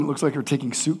It looks like they're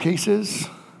taking suitcases.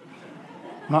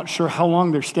 Not sure how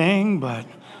long they're staying, but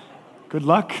good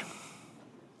luck.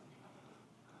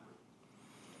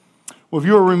 Well, if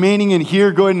you are remaining in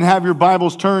here, go ahead and have your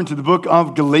Bibles turned to the book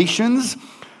of Galatians.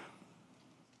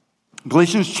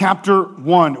 Galatians chapter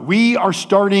 1. We are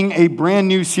starting a brand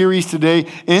new series today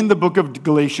in the book of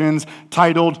Galatians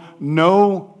titled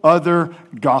No Other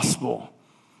Gospel.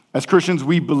 As Christians,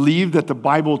 we believe that the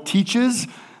Bible teaches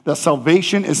that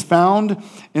salvation is found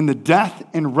in the death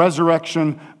and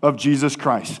resurrection of Jesus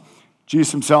Christ.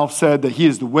 Jesus himself said that he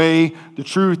is the way, the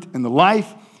truth, and the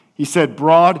life. He said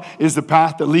broad is the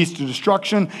path that leads to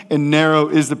destruction, and narrow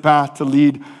is the path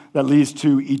that leads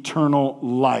to eternal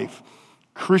life.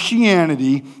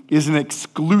 Christianity is an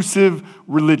exclusive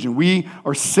religion. We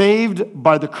are saved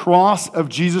by the cross of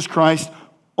Jesus Christ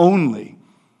only.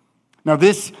 Now,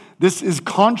 this is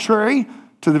contrary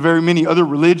to the very many other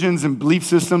religions and belief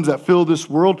systems that fill this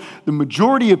world. The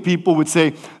majority of people would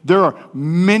say there are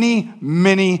many,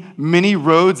 many, many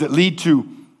roads that lead to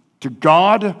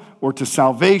God or to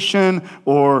salvation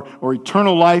or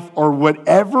eternal life or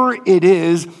whatever it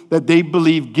is that they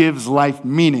believe gives life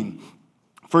meaning.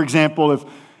 For example,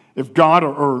 if God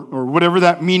or whatever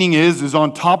that meaning is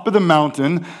on top of the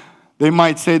mountain, they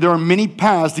might say there are many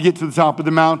paths to get to the top of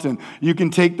the mountain. You can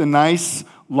take the nice,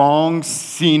 long,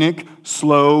 scenic,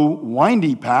 slow,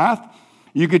 windy path.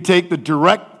 You could take the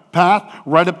direct path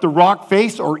right up the rock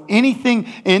face or anything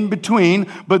in between.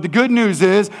 But the good news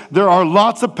is there are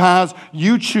lots of paths.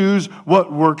 You choose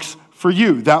what works for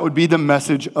you. That would be the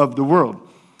message of the world.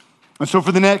 And so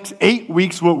for the next 8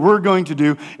 weeks, what we're going to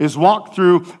do is walk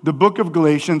through the book of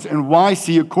Galatians and why,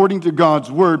 see, according to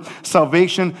God's word,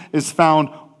 salvation is found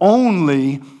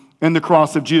only in the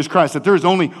cross of Jesus Christ, that there is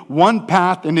only one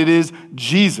path, and it is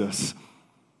Jesus.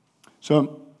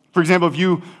 So, for example, if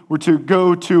you were to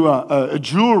go to a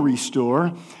jewelry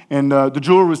store, and the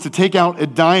jeweler was to take out a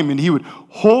diamond, he would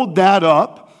hold that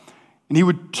up, and he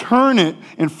would turn it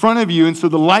in front of you, and so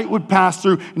the light would pass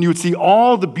through, and you would see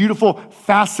all the beautiful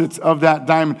facets of that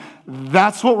diamond.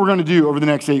 That's what we're going to do over the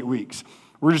next 8 weeks.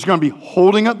 We're just going to be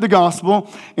holding up the gospel,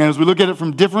 and as we look at it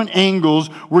from different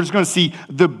angles, we're just going to see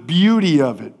the beauty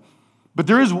of it. But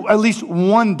there is at least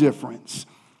one difference.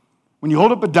 When you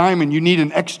hold up a diamond, you need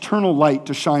an external light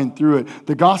to shine through it.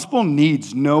 The gospel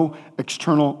needs no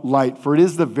external light, for it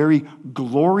is the very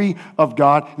glory of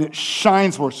God, and it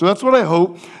shines for us. So that's what I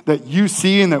hope that you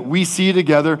see and that we see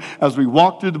together as we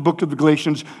walk through the book of the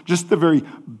Galatians, just the very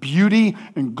beauty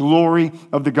and glory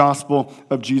of the gospel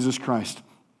of Jesus Christ.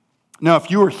 Now,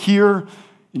 if you are here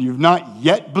and you've not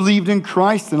yet believed in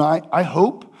Christ, then I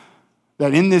hope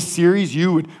that in this series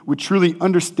you would truly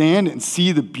understand and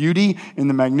see the beauty and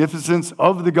the magnificence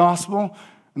of the gospel,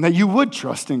 and that you would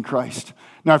trust in Christ.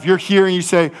 Now, if you're here and you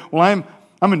say, well,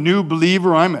 I'm a new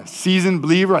believer, I'm a seasoned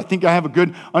believer, I think I have a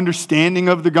good understanding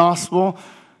of the gospel,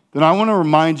 then I want to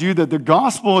remind you that the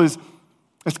gospel it's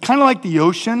kind of like the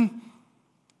ocean.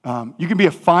 You can be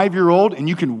a 5-year-old and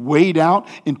you can wade out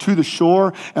into the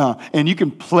shore and you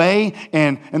can play,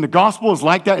 and the gospel is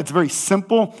like that. It's very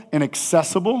simple and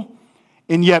accessible.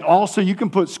 And yet also you can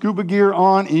put scuba gear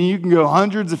on and you can go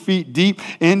hundreds of feet deep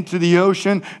into the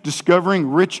ocean,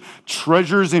 discovering rich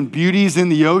treasures and beauties in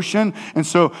the ocean. And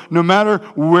so no matter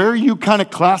where you kind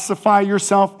of classify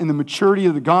yourself in the maturity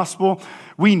of the gospel,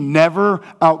 we never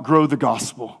outgrow the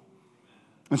gospel.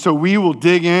 And so we will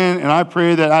dig in, and I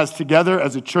pray that as together,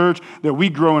 as a church, that we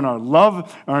grow in our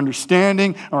love, our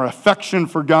understanding, our affection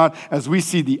for God as we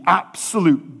see the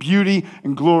absolute beauty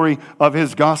and glory of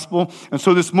his gospel. And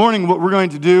so this morning, what we're going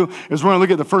to do is we're going to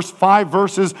look at the first 5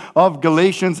 verses of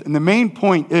Galatians, and the main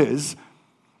point is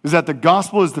that the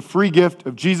gospel is the free gift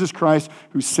of Jesus Christ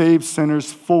who saves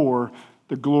sinners for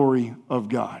the glory of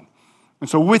God. And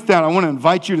so with that, I want to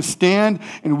invite you to stand,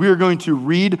 and we are going to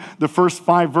read the first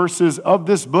 5 verses of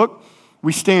this book.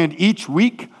 We stand each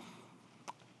week.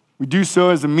 We do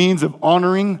so as a means of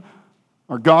honoring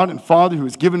our God and Father who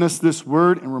has given us this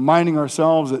word and reminding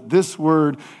ourselves that this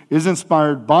word is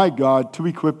inspired by God to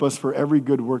equip us for every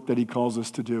good work that he calls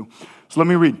us to do. So let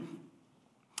me read.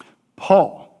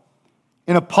 Paul,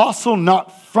 an apostle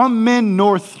not from men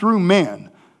nor through man,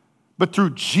 but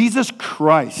through Jesus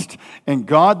Christ and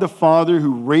God the Father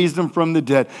who raised him from the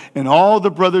dead, and all the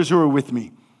brothers who are with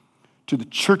me, to the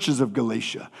churches of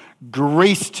Galatia,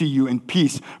 grace to you and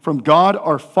peace from God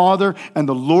our Father and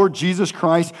the Lord Jesus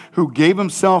Christ, who gave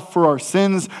himself for our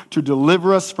sins to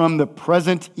deliver us from the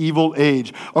present evil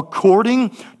age,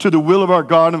 according to the will of our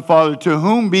God and Father, to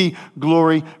whom be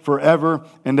glory forever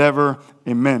and ever.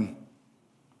 Amen.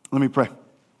 Let me pray.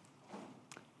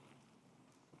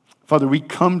 Father, we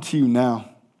come to you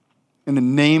now in the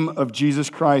name of Jesus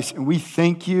Christ. And we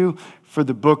thank you for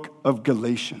the book of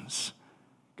Galatians.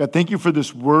 God, thank you for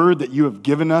this word that you have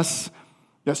given us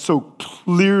that so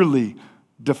clearly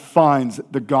defines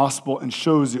the gospel and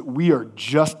shows that we are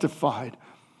justified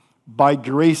by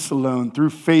grace alone,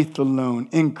 through faith alone,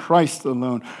 in Christ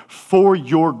alone, for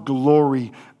your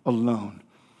glory alone.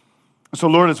 So,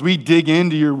 Lord, as we dig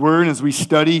into your word, as we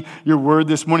study your word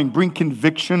this morning, bring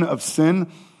conviction of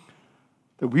sin,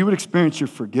 that we would experience your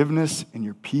forgiveness and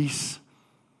your peace.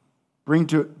 Bring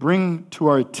to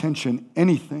our attention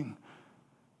anything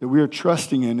that we are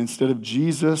trusting in instead of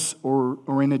Jesus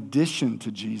or in addition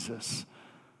to Jesus.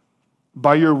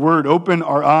 By your word, open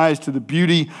our eyes to the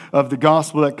beauty of the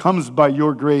gospel that comes by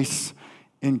your grace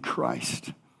in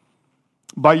Christ.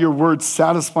 By your word,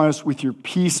 satisfy us with your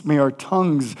peace. May our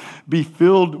tongues be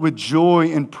filled with joy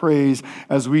and praise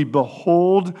as we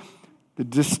behold the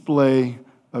display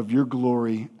of your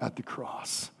glory at the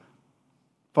cross.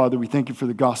 Father, we thank you for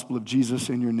the gospel of Jesus.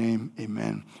 In your name,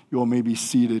 amen. You all may be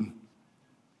seated.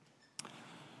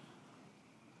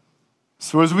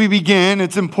 So as we begin,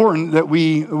 it's important that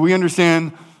we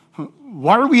understand,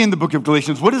 why are we in the book of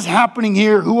Galatians? What is happening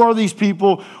here? Who are these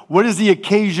people? What is the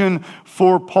occasion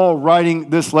for Paul writing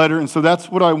this letter? And so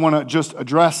that's what I want to just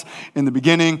address in the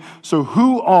beginning. So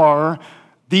who are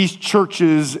these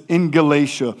churches in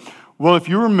Galatia? Well, if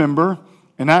you remember,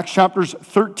 in Acts chapters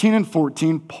 13 and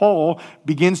 14, Paul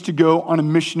begins to go on a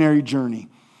missionary journey.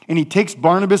 And he takes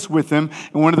Barnabas with him,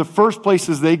 and one of the first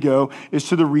places they go is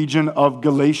to the region of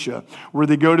Galatia, where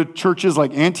they go to churches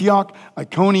like Antioch,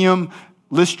 Iconium,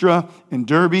 Lystra, and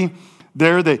Derbe.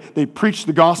 There they preach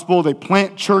the gospel, they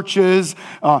plant churches.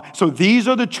 So these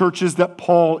are the churches that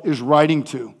Paul is writing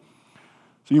to.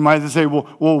 So you might say, well,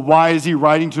 why is he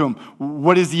writing to them?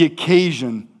 What is the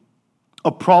occasion?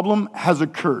 A problem has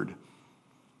occurred.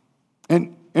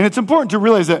 And it's important to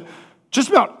realize that just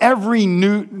about every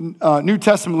New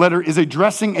Testament letter is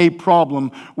addressing a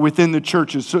problem within the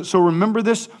churches. So remember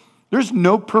this, there's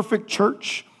no perfect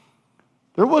church.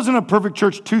 There wasn't a perfect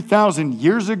church 2,000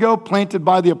 years ago planted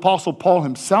by the Apostle Paul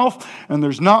himself, and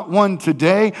there's not one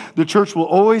today. The church will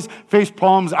always face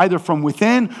problems either from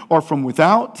within or from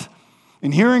without.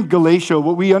 And here in Galatia,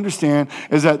 what we understand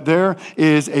is that there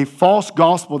is a false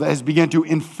gospel that has begun to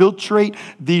infiltrate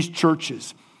these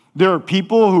churches. There are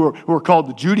people who are called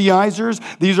the Judaizers.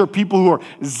 These are people who are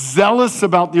zealous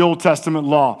about the Old Testament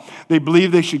law. They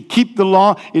believe they should keep the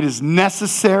law. It is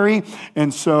necessary.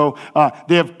 And so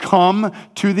they have come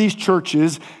to these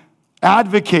churches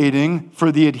advocating for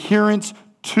the adherence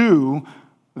to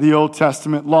the Old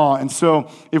Testament law. And so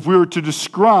if we were to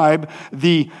describe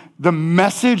the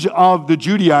message of the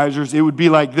Judaizers, it would be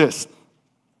like this: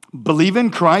 believe in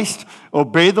Christ,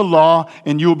 obey the law,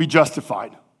 and you will be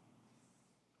justified.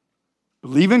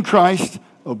 Believe in Christ,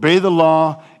 obey the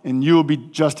law, and you will be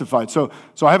justified. So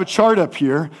I have a chart up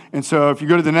here, and so if you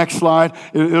go to the next slide,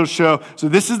 it'll show. So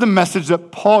this is the message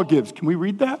that Paul gives. Can we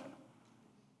read that?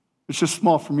 It's just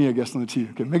small for me, I guess, on the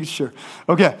TV. Okay, making sure.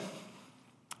 Okay,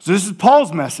 so this is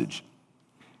Paul's message.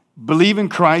 Believe in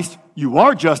Christ, you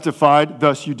are justified,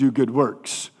 thus you do good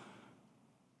works.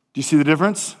 Do you see the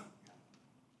difference?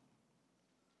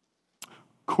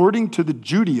 According to the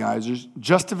Judaizers,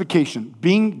 justification,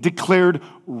 being declared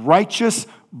righteous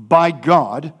by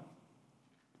God,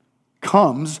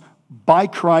 comes by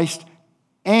Christ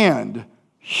and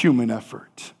human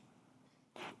effort.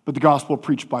 But the gospel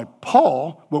preached by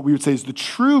Paul, what we would say is the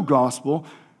true gospel,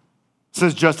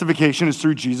 says justification is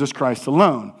through Jesus Christ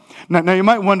alone. Now you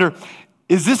might wonder,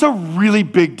 is this a really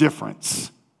big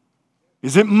difference?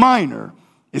 Is it minor?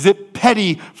 Is it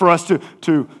petty for us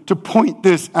to point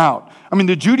this out? I mean,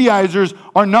 the Judaizers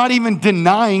are not even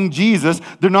denying Jesus.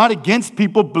 They're not against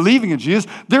people believing in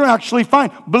Jesus. They're actually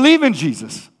fine. Believe in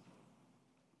Jesus.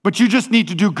 But you just need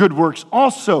to do good works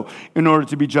also in order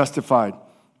to be justified.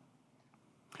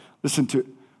 Listen,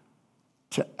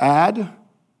 to add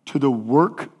to the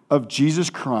work of Jesus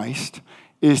Christ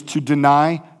is to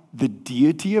deny the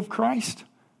deity of Christ,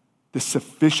 the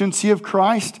sufficiency of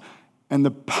Christ, and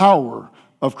the power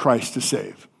of Christ to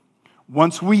save.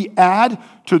 Once we add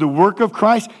to the work of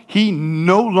Christ, he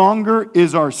no longer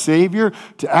is our Savior.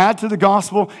 To add to the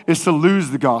gospel is to lose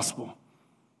the gospel.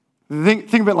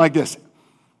 Think of it like this.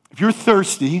 If you're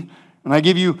thirsty, and I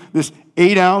give you this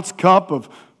 8-ounce cup of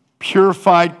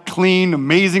purified, clean,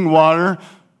 amazing water,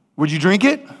 would you drink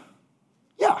it?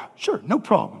 Yeah, sure, no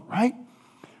problem, right?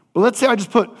 But let's say I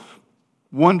just put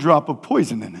 1 drop of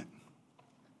poison in it.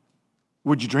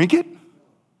 Would you drink it?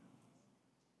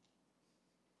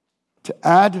 To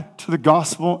add to the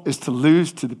gospel is to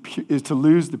lose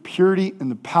the purity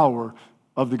and the power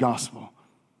of the gospel.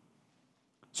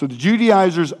 So the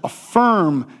Judaizers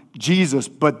affirm Jesus,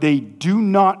 but they do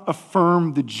not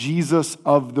affirm the Jesus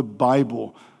of the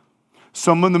Bible.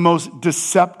 Some of the most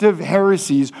deceptive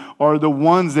heresies are the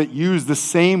ones that use the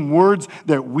same words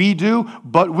that we do,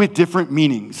 but with different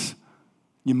meanings.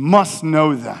 You must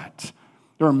know that.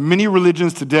 There are many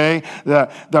religions today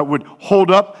that would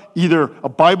hold up either a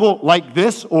Bible like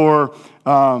this or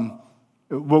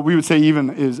what we would say even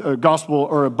is a gospel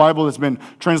or a Bible that's been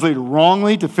translated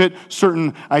wrongly to fit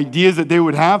certain ideas that they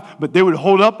would have, but they would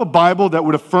hold up a Bible that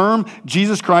would affirm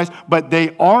Jesus Christ, but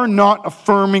they are not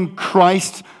affirming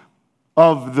Christ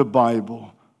of the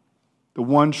Bible, the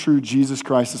one true Jesus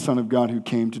Christ, the Son of God, who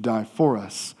came to die for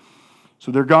us.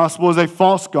 So their gospel is a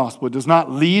false gospel. It does not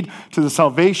lead to the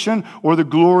salvation or the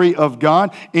glory of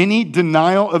God. Any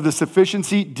denial of the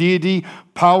sufficiency, deity,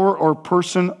 power, or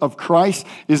person of Christ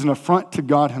is an affront to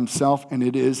God himself, and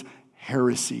it is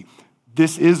heresy.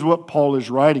 This is what Paul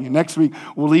is writing. And next week,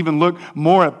 we'll even look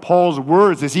more at Paul's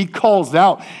words as he calls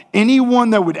out anyone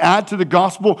that would add to the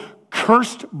gospel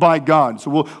cursed by God.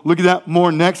 So we'll look at that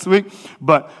more next week.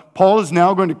 But Paul is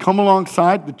now going to come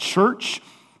alongside the church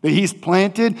that he's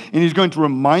planted, and he's going to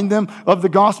remind them of the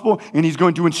gospel, and he's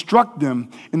going to instruct them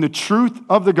in the truth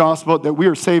of the gospel that we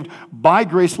are saved by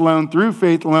grace alone, through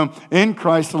faith alone, in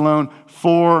Christ alone,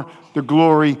 for the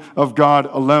glory of God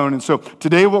alone. And so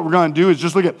today what we're going to do is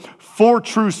just look at 4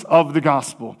 truths of the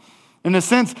gospel. In a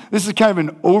sense, this is kind of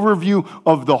an overview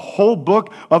of the whole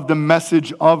book of the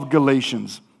message of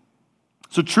Galatians.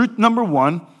 So truth number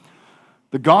 1,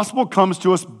 the gospel comes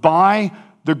to us by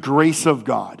the grace of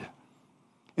God.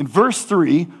 In verse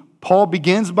 3, Paul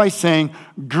begins by saying,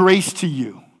 grace to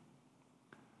you.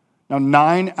 Now,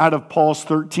 9 out of Paul's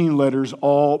 13 letters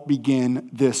all begin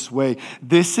this way.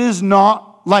 This is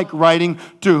not like writing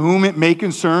to whom it may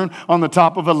concern on the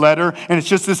top of a letter, and it's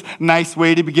just this nice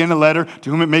way to begin a letter, to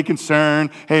whom it may concern.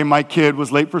 Hey, my kid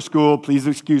was late for school, please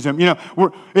excuse him.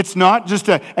 It's not just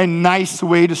a nice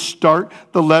way to start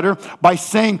the letter. By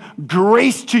saying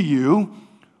grace to you,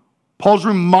 Paul's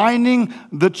reminding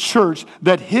the church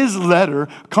that his letter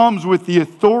comes with the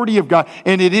authority of God,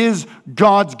 and it is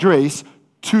God's grace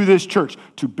to this church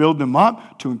to build them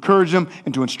up, to encourage them,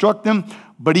 and to instruct them.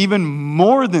 But even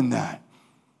more than that,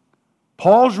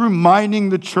 Paul's reminding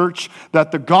the church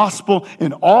that the gospel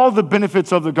and all the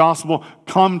benefits of the gospel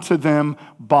come to them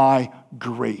by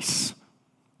grace.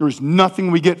 There is nothing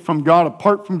we get from God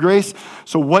apart from grace.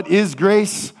 So what is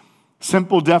grace?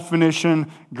 Simple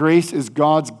definition, grace is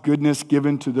God's goodness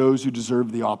given to those who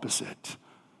deserve the opposite.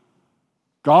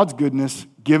 God's goodness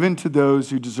given to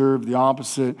those who deserve the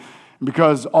opposite. And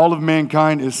because all of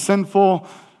mankind is sinful,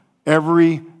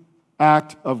 every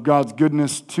act of God's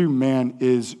goodness to man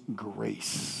is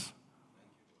grace.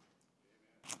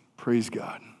 Praise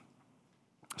God.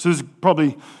 So this is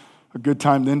probably a good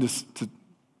time then to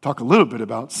talk a little bit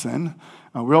about sin.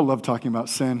 We all love talking about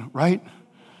sin, right?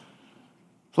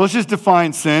 So let's just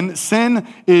define sin. Sin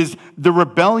is the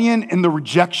rebellion and the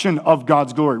rejection of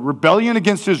God's glory. Rebellion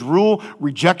against his rule,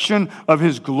 rejection of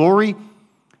his glory.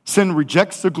 Sin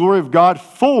rejects the glory of God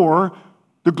for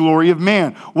the glory of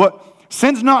man.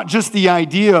 Sin's not just the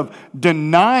idea of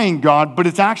denying God, but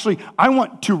it's actually, I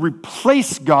want to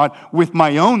replace God with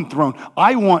my own throne.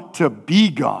 I want to be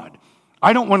God.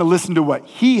 I don't want to listen to what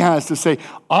he has to say.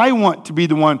 I want to be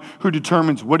the one who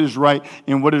determines what is right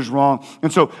and what is wrong.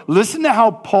 And so listen to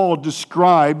how Paul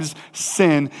describes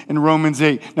sin in Romans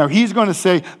 8. Now he's going to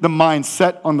say the mind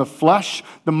set on the flesh,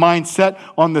 the mind set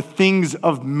on the things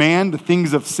of man, the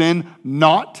things of sin,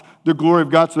 not the glory of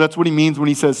God. So that's what he means when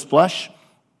he says flesh.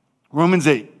 Romans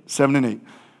 8, 7 and 8.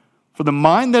 For the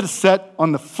mind that is set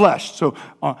on the flesh, so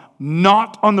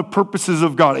not on the purposes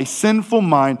of God, a sinful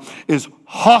mind is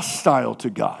hostile to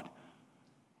God.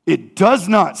 It does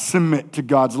not submit to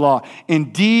God's law.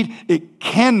 Indeed, it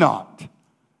cannot.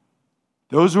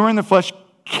 Those who are in the flesh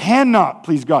cannot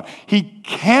please God. He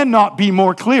cannot be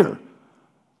more clear.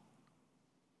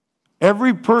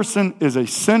 Every person is a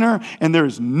sinner, and there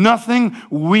is nothing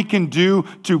we can do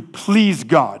to please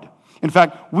God. In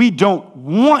fact, we don't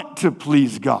want to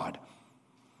please God.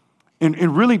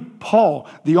 And really, Paul,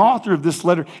 the author of this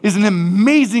letter, is an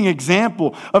amazing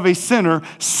example of a sinner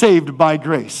saved by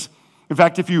grace. In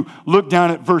fact, if you look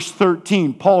down at verse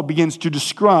 13, Paul begins to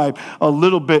describe a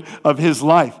little bit of his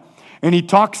life. And he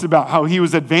talks about how he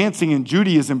was advancing in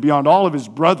Judaism beyond all of his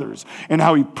brothers, and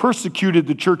how he persecuted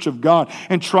the church of God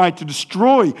and tried to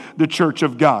destroy the church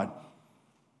of God.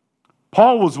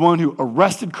 Paul was one who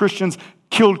arrested Christians,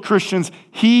 killed Christians.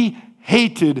 He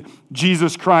hated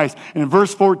Jesus Christ. And in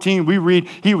verse 14, we read,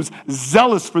 he was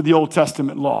zealous for the Old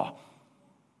Testament law.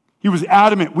 He was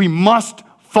adamant, we must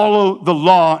follow the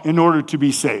law in order to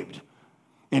be saved.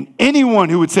 And anyone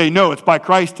who would say, no, it's by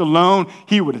Christ alone,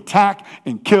 he would attack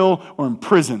and kill or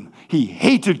imprison. He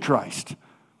hated Christ.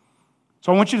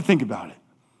 So I want you to think about it.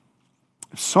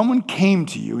 If someone came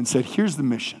to you and said, here's the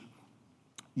mission.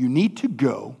 You need to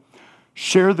go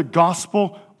share the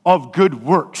gospel of good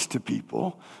works to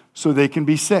people so they can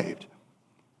be saved.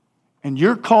 And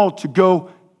you're called to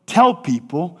go tell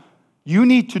people you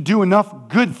need to do enough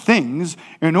good things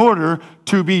in order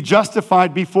to be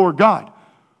justified before God.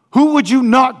 Who would you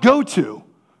not go to?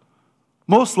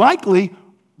 Most likely,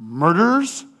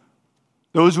 murderers,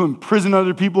 those who imprison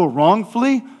other people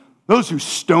wrongfully, those who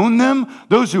stone them,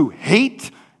 those who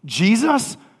hate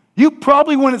Jesus. You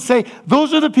probably wouldn't say,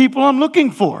 those are the people I'm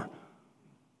looking for.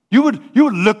 You would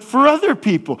look for other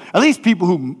people, at least people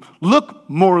who look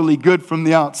morally good from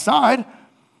the outside.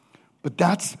 But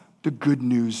that's the good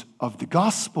news of the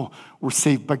gospel. We're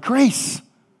saved by grace.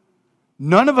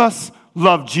 None of us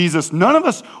love Jesus. None of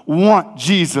us want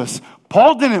Jesus.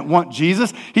 Paul didn't want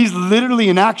Jesus. He's literally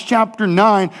in Acts chapter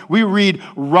 9, we read,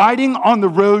 riding on the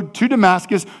road to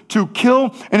Damascus to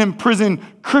kill and imprison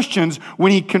Christians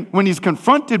when he's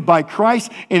confronted by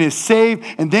Christ and is saved,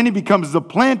 and then he becomes the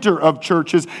planter of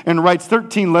churches and writes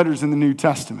 13 letters in the New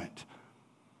Testament.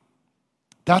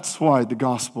 That's why the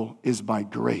gospel is by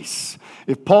grace.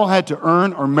 If Paul had to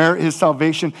earn or merit his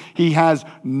salvation, he has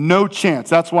no chance.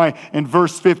 That's why in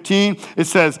verse 15, it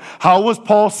says, how was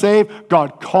Paul saved?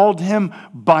 God called him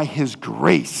by his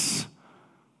grace.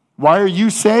 Why are you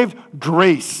saved?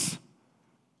 Grace.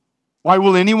 Why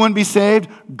will anyone be saved?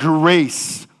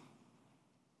 Grace.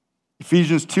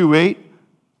 Ephesians 2:8.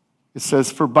 It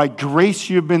says, for by grace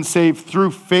you have been saved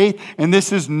through faith, and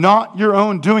this is not your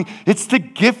own doing. It's the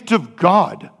gift of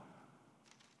God.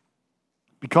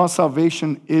 Because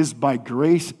salvation is by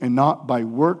grace and not by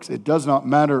works, it does not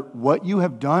matter what you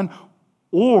have done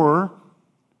or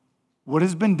what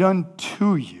has been done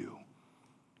to you.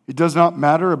 It does not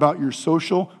matter about your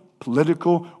social,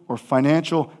 political, or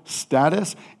financial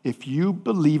status. If you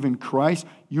believe in Christ,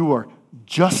 you are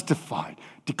justified,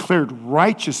 declared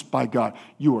righteous by God.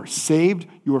 You are saved,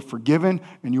 you are forgiven,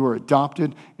 and you are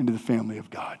adopted into the family of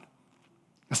God.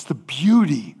 That's the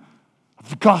beauty of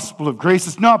the gospel of grace.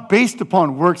 It's not based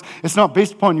upon works. It's not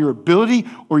based upon your ability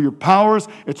or your powers.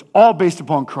 It's all based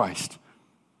upon Christ.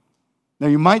 Now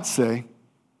you might say,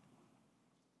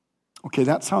 okay,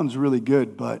 that sounds really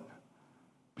good, but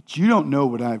you don't know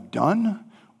what I've done,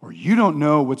 or you don't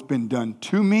know what's been done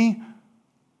to me,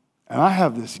 and I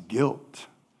have this guilt,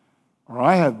 or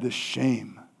I have this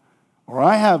shame, or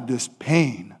I have this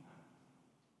pain.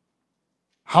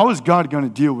 How is God going to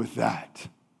deal with that?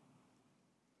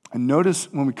 And notice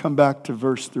when we come back to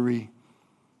verse 3,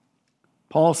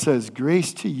 Paul says,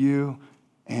 grace to you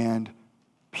and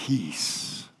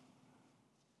peace.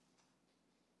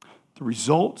 The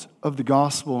result of the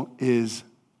gospel is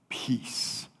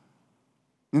peace.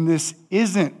 And this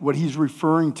isn't what he's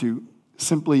referring to,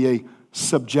 simply a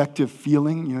subjective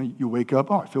feeling. You know, you wake up,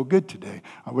 oh, I feel good today.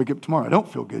 I wake up tomorrow, I don't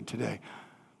feel good today.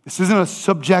 This isn't a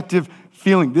subjective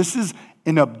feeling. This is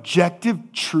an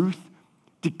objective truth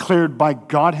declared by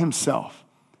God himself.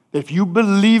 If you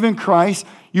believe in Christ,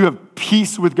 you have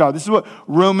peace with God. This is what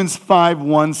Romans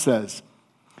 5:1 says.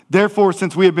 Therefore,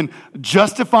 since we have been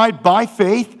justified by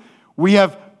faith, we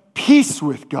have peace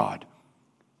with God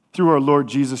through our Lord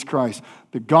Jesus Christ.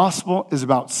 The gospel is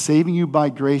about saving you by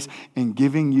grace and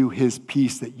giving you his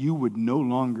peace, that you would no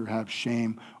longer have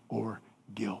shame or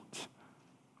guilt.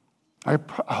 I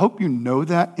hope you know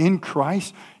that in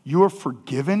Christ, you are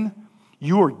forgiven.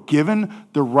 You are given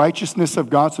the righteousness of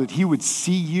God so that he would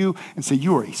see you and say,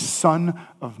 you are a son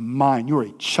of mine. You are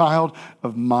a child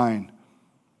of mine.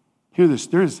 Hear this.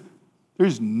 There's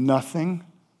nothing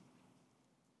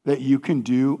that you can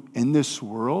do in this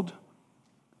world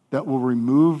that will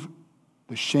remove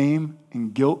the shame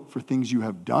and guilt for things you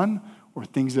have done or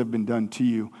things that have been done to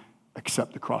you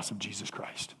except the cross of Jesus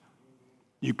Christ.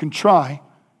 You can try.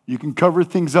 You can cover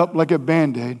things up like a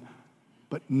Band-Aid,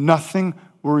 but nothing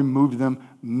will remove them.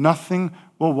 Nothing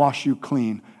will wash you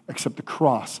clean except the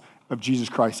cross of Jesus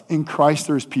Christ. In Christ,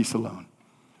 there is peace alone.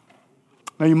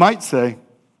 Now, you might say,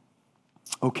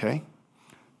 okay,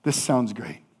 this sounds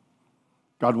great.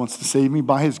 God wants to save me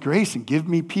by his grace and give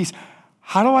me peace.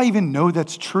 How do I even know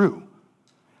that's true?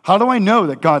 How do I know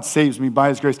that God saves me by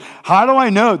his grace? How do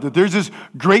I know that there's this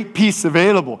great peace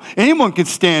available? Anyone can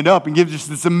stand up and give just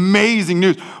this amazing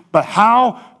news, but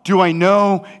how do I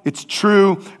know it's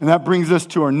true? And that brings us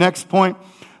to our next point.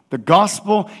 The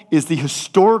gospel is the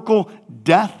historical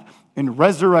death and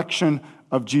resurrection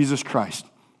of Jesus Christ.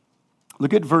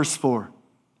 Look at verse 4.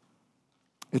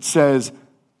 It says,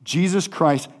 Jesus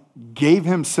Christ gave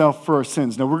himself for our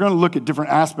sins. Now, we're going to look at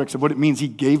different aspects of what it means he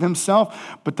gave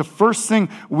himself, but the first thing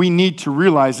we need to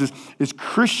realize is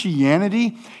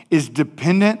Christianity is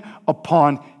dependent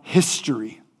upon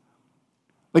history.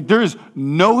 Like, there is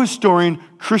no historian,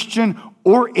 Christian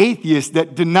or atheist,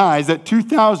 that denies that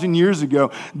 2,000 years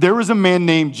ago, there was a man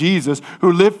named Jesus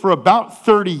who lived for about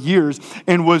 30 years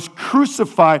and was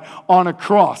crucified on a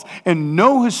cross. And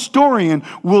no historian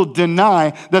will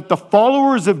deny that the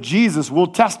followers of Jesus will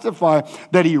testify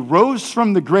that he rose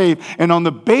from the grave. And on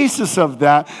the basis of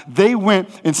that, they went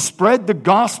and spread the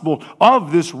gospel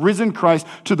of this risen Christ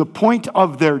to the point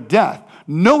of their death.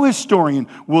 No historian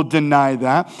will deny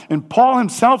that. And Paul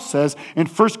himself says in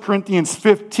 1 Corinthians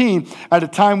 15, at a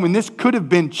time when this could have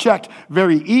been checked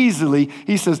very easily,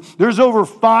 he says, there's over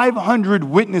 500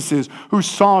 witnesses who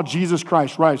saw Jesus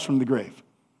Christ rise from the grave.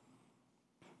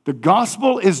 The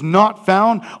gospel is not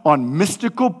found on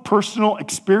mystical personal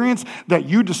experience that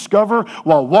you discover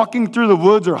while walking through the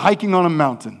woods or hiking on a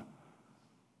mountain.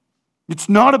 It's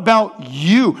not about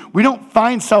you. We don't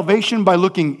find salvation by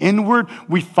looking inward.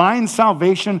 We find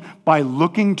salvation by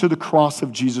looking to the cross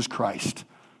of Jesus Christ.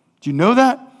 Do you know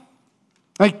that?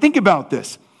 Like, think about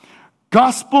this.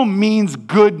 Gospel means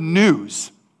good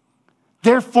news.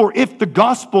 Therefore, if the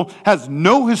gospel has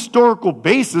no historical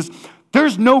basis,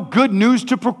 there's no good news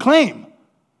to proclaim.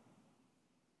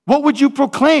 What would you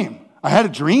proclaim? I had a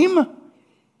dream?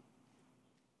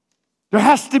 There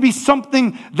has to be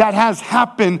something that has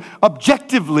happened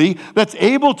objectively that's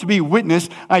able to be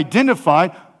witnessed,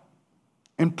 identified,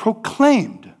 and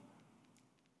proclaimed.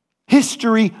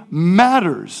 History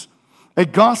matters. A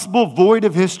gospel void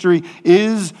of history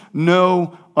is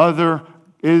no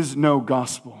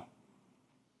gospel.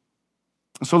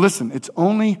 So listen, it's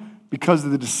only because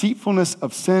of the deceitfulness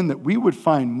of sin that we would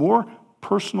find more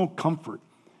personal comfort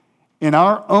in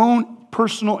our own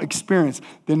personal experience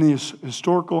than the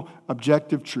historical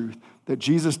objective truth that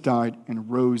Jesus died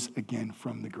and rose again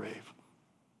from the grave.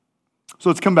 So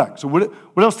let's come back. So what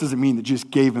else does it mean that Jesus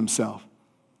gave himself?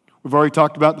 We've already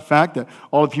talked about the fact that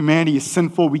all of humanity is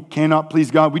sinful. We cannot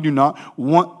please God. We do not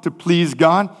want to please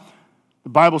God. The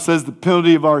Bible says the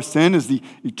penalty of our sin is the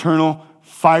eternal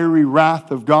fiery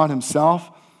wrath of God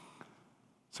himself.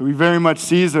 So we very much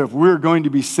see that if we're going to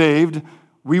be saved,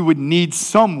 we would need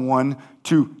someone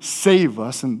to save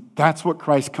us, and that's what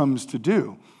Christ comes to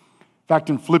do. In fact,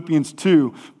 in Philippians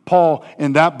 2, Paul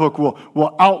in that book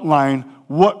will outline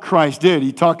what Christ did.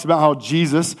 He talks about how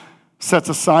Jesus sets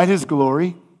aside his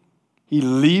glory, he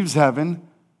leaves heaven,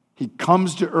 he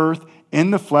comes to earth in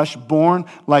the flesh, born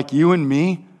like you and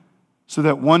me, so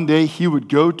that one day he would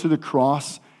go to the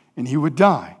cross and he would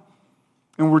die.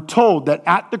 And we're told that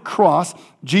at the cross,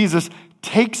 Jesus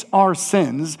takes our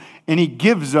sins and he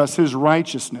gives us his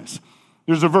righteousness.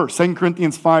 There's a verse, 2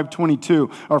 Corinthians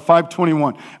 5:22 or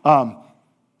 5:21.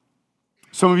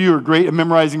 Some of you are great at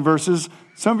memorizing verses.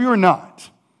 Some of you are not.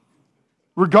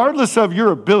 Regardless of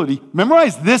your ability,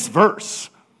 memorize this verse.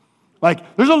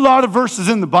 Like, there's a lot of verses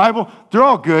in the Bible. They're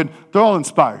all good. They're all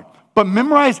inspired. But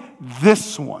memorize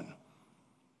this one.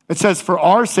 It says, for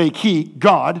our sake, he,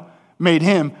 God, made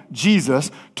him,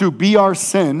 Jesus, to be our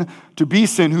sin, to be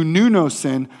sin who knew no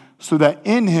sin, so that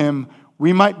in him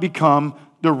we might become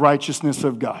the righteousness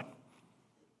of God.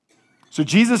 So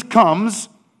Jesus comes,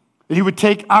 that he would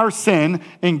take our sin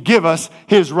and give us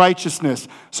his righteousness.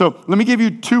 So let me give you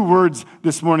two words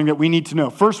this morning that we need to know.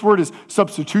 First word is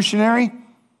substitutionary,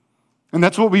 and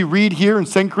that's what we read here in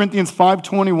 2 Corinthians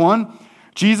 5:21.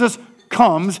 Jesus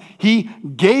comes, he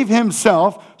gave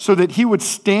himself so that he would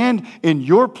stand in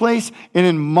your place and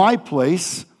in my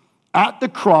place at the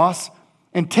cross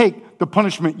and take the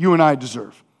punishment you and I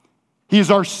deserve. He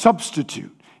is our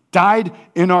substitute, died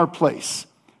in our place.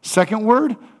 Second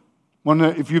word,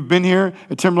 if you've been here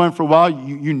at Timberline for a while,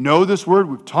 you know this word.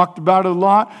 We've talked about it a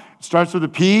lot. It starts with a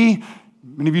P.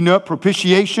 Many of you know it,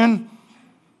 propitiation.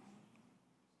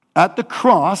 At the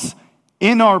cross,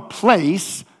 in our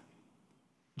place,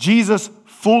 Jesus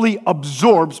fully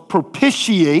absorbs,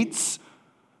 propitiates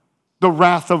the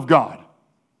wrath of God.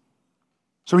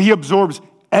 So he absorbs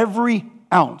every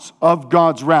ounce of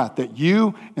God's wrath that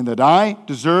you and that I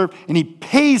deserve, and he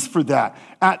pays for that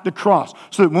at the cross.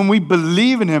 So that when we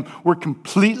believe in him, we're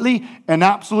completely and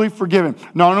absolutely forgiven.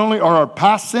 Not only are our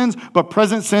past sins, but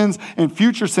present sins and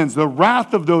future sins. The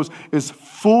wrath of those is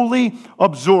fully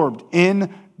absorbed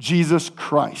in Jesus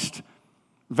Christ.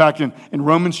 In fact, in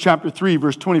Romans chapter 3,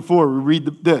 verse 24, we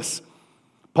read this.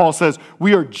 Paul says,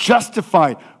 we are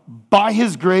justified by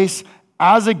his grace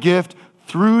as a gift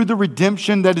through the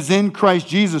redemption that is in Christ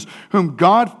Jesus, whom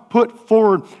God put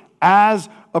forward as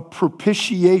a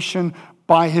propitiation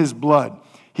by his blood.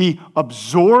 He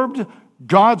absorbed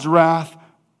God's wrath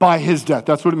by his death.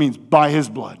 That's what it means, by his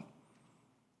blood.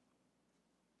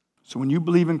 So when you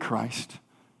believe in Christ,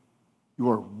 you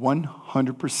are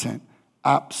 100%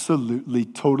 absolutely,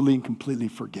 totally, and completely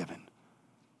forgiven.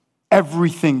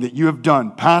 Everything that you have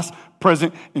done, past,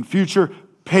 present, and future,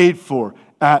 paid for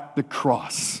at the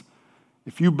cross.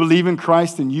 If you believe in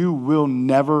Christ, then you will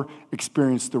never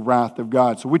experience the wrath of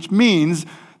God. So which means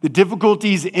the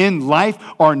difficulties in life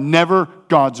are never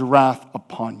God's wrath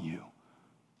upon you.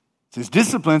 It's his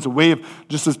discipline. It's a way of,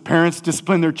 just as parents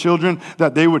discipline their children,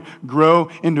 that they would grow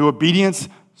into obedience.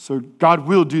 So God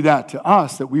will do that to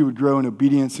us, that we would grow in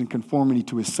obedience and conformity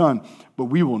to his Son. But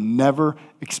we will never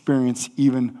experience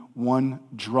even one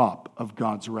drop of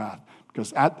God's wrath.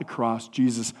 Because at the cross,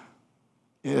 Jesus,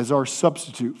 as our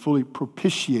substitute, fully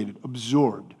propitiated,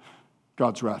 absorbed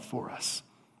God's wrath for us.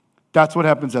 That's what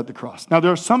happens at the cross. Now,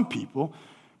 there are some people,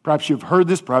 perhaps you've heard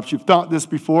this, perhaps you've thought this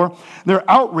before, they're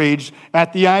outraged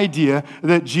at the idea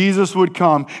that Jesus would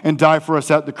come and die for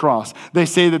us at the cross. They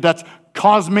say that that's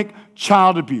cosmic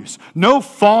child abuse. No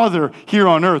father here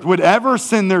on earth would ever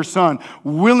send their son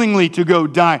willingly to go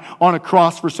die on a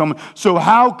cross for someone. So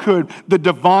how could the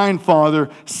divine Father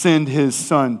send his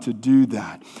son to do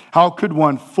that? How could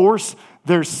one force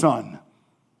their son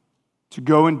to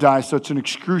go and die such an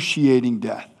excruciating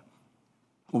death?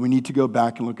 Well, we need to go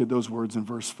back and look at those words in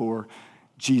verse 4.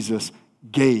 Jesus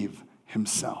gave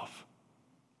himself.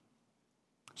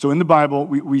 So in the Bible,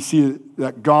 we see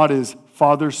that God is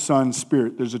Father, Son,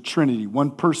 Spirit. There's a Trinity,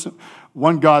 one person,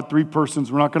 one God, three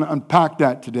persons. We're not going to unpack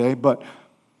that today, but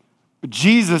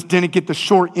Jesus didn't get the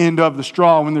short end of the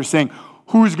straw when they're saying,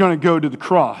 who's going to go to the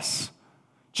cross?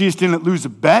 Jesus didn't lose a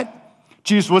bet.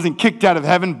 Jesus wasn't kicked out of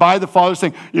heaven by the Father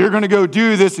saying, you're going to go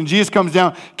do this, and Jesus comes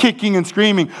down kicking and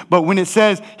screaming. But when it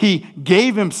says he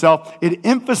gave himself, it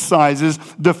emphasizes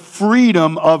the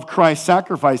freedom of Christ's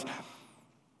sacrifice.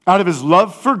 Out of his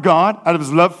love for God, out of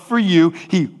his love for you,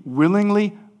 he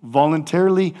willingly,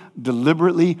 voluntarily,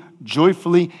 deliberately,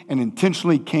 joyfully, and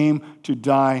intentionally came to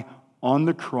die on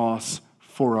the cross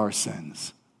for our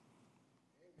sins.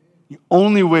 The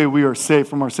only way we are saved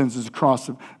from our sins is the cross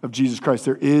of Jesus Christ.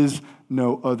 There is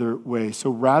no other way.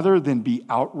 So rather than be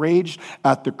outraged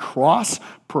at the cross,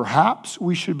 perhaps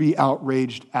we should be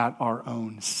outraged at our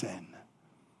own sin.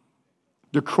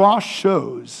 The cross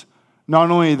shows not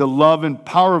only the love and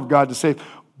power of God to save,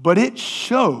 but it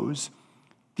shows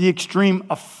the extreme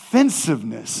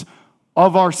offensiveness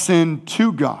of our sin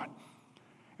to God.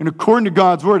 And according to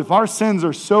God's word, if our sins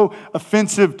are so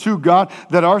offensive to God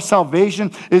that our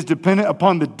salvation is dependent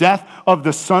upon the death of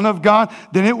the Son of God,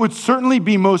 then it would certainly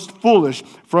be most foolish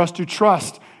for us to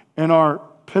trust in our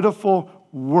pitiful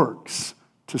works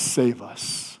to save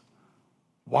us.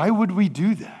 Why would we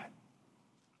do that?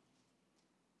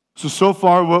 So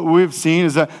far what we've seen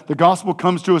is that the gospel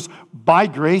comes to us by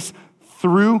grace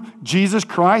through Jesus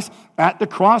Christ. At the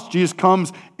cross, Jesus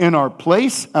comes in our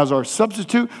place as our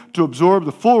substitute to absorb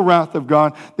the full wrath of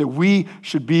God that we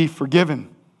should be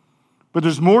forgiven. But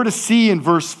there's more to see in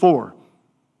verse 4.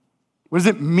 What does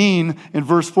it mean in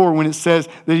verse 4 when it says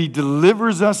that he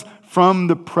delivers us from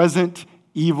the present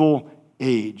evil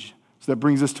age? So that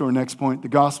brings us to our next point. The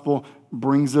gospel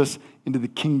brings us into the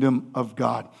kingdom of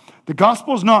God. The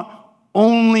gospel is not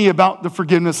only about the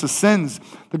forgiveness of sins.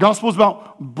 The gospel is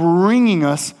about bringing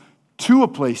us to a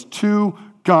place, to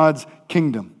God's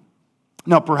kingdom.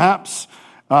 Now, perhaps,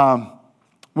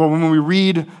 when we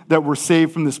read that we're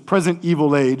saved from this present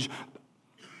evil age,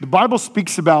 the Bible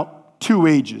speaks about two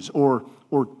ages or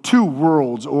two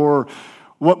worlds, or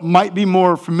what might be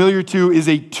more familiar to is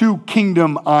a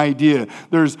two-kingdom idea.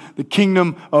 There's the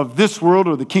kingdom of this world,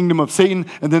 or the kingdom of Satan,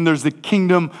 and then there's the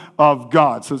kingdom of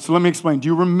God. So let me explain. Do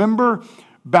you remember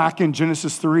back in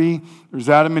Genesis 3, there's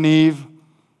Adam and Eve,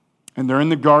 and they're in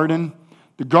the garden?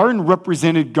 The garden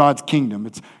represented God's kingdom.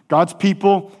 It's God's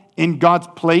people in God's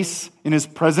place, in his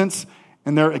presence,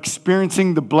 and they're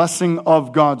experiencing the blessing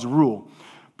of God's rule.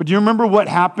 But do you remember what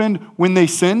happened when they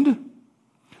sinned?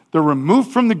 They're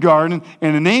removed from the garden,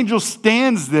 and an angel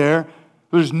stands there.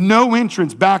 There's no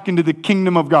entrance back into the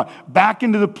kingdom of God, back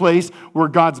into the place where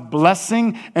God's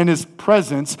blessing and his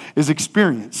presence is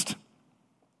experienced.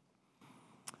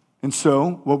 And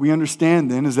so what we understand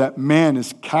then is that man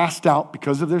is cast out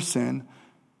because of their sin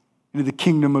into the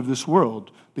kingdom of this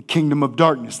world, the kingdom of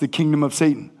darkness, the kingdom of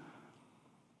Satan.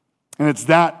 And it's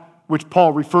that which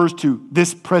Paul refers to,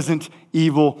 this present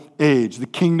evil age, the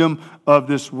kingdom of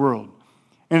this world.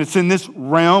 And it's in this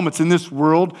realm, it's in this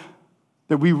world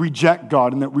that we reject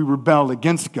God and that we rebel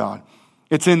against God.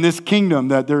 It's in this kingdom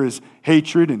that there is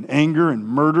hatred and anger and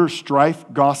murder, strife,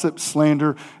 gossip,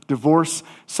 slander, divorce,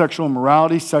 sexual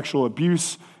immorality, sexual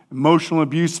abuse, emotional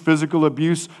abuse, physical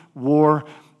abuse, war,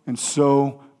 and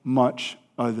so much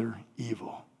other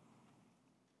evil.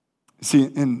 See,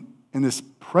 in this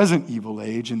present evil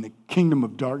age, in the kingdom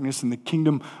of darkness, in the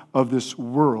kingdom of this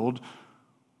world,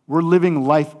 we're living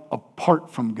life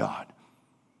apart from God.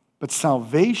 But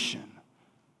salvation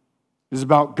is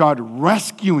about God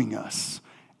rescuing us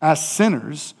as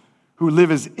sinners who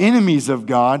live as enemies of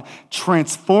God,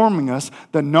 transforming us,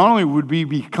 that not only would we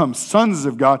become sons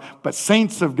of God, but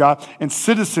saints of God and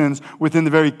citizens within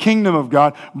the very kingdom of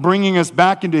God, bringing us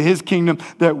back into his kingdom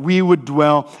that we would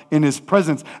dwell in his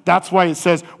presence. That's why it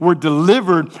says we're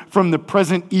delivered from the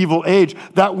present evil age.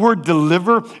 That word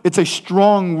deliver, it's a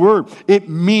strong word. It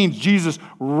means Jesus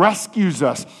rescues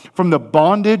us from the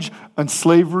bondage and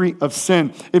slavery of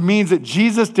sin. It means that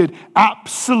Jesus did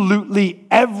absolutely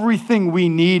everything we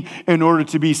need in order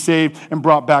to be saved and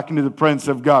brought back into the presence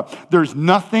of God. There's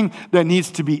nothing that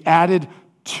needs to be added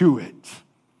to it.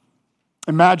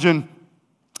 Imagine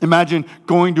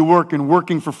going to work and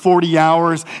working for 40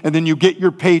 hours, and then you get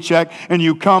your paycheck and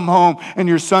you come home and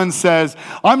your son says,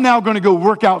 "I'm now going to go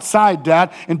work outside,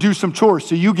 Dad, and do some chores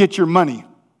so you get your money."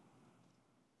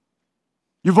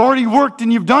 You've already worked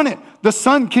and you've done it. The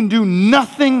son can do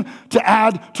nothing to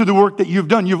add to the work that you've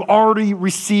done. You've already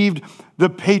received the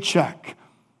paycheck.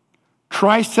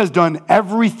 Christ has done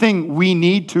everything we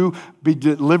need to be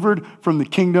delivered from the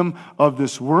kingdom of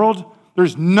this world.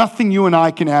 There's nothing you and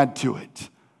I can add to it.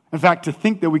 In fact, to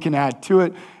think that we can add to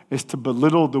it is to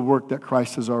belittle the work that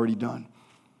Christ has already done.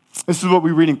 This is what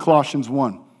we read in Colossians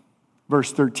 1,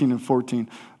 verse 13 and 14.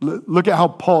 Look at how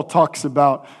Paul talks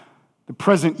about the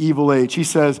present evil age. He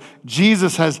says,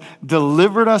 Jesus has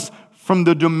delivered us from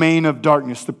the domain of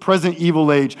darkness, the present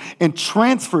evil age, and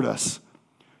transferred us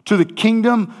to the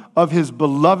kingdom of his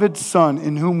beloved Son,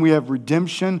 in whom we have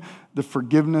redemption, the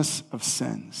forgiveness of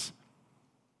sins.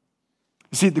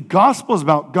 You see, the gospel is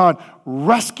about God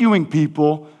rescuing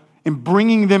people and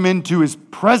bringing them into his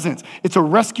presence. It's a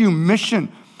rescue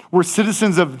mission. We're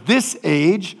citizens of this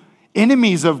age,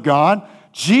 enemies of God.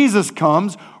 Jesus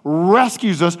comes,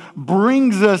 rescues us,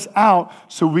 brings us out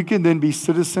so we can then be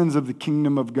citizens of the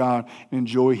kingdom of God and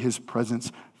enjoy his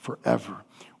presence forever.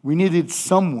 We needed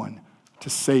someone to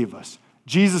save us.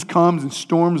 Jesus comes and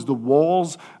storms the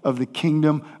walls of the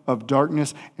kingdom of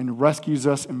darkness and rescues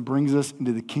us and brings us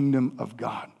into the kingdom of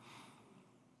God.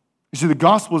 You see, the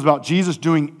gospel is about Jesus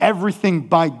doing everything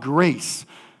by grace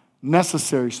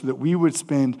necessary so that we would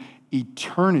spend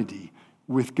eternity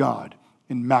with God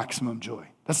in maximum joy.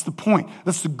 That's the point.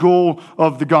 That's the goal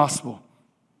of the gospel.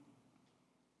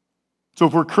 So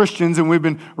if we're Christians and we've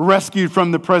been rescued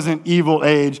from the present evil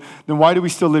age, then why do we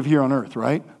still live here on earth,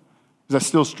 right? Is that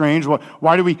still strange?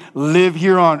 Why do we live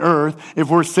here on earth if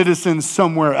we're citizens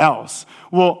somewhere else?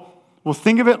 Well,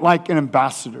 think of it like an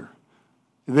ambassador.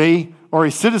 They are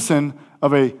a citizen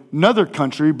of another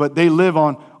country, but they live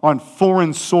on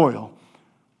foreign soil.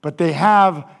 But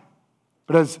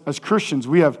as Christians,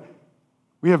 we have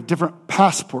different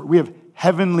passport. We have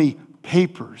heavenly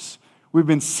papers. We've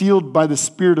been sealed by the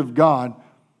Spirit of God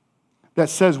that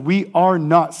says we are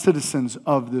not citizens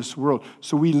of this world.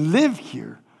 So we live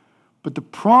here. But the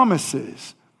promise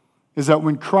is that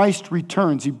when Christ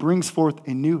returns, he brings forth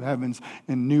a new heavens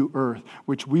and new earth,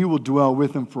 which we will dwell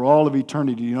with him for all of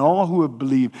eternity, and all who have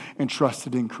believed and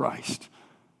trusted in Christ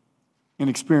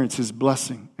and experience his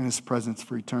blessing and his presence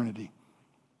for eternity.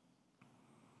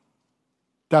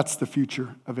 That's the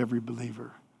future of every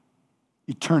believer.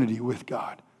 Eternity with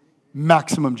God.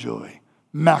 Maximum joy,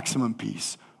 maximum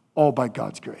peace, all by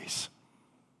God's grace.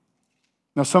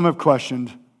 Now, some have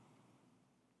questioned,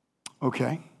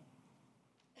 okay,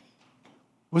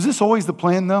 was this always the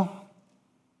plan though?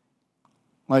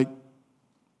 Like,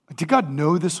 did God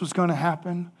know this was going to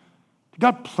happen? Did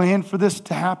God plan for this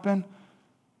to happen?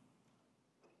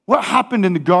 What happened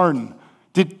in the garden?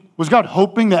 Was God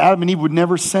hoping that Adam and Eve would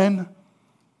never sin?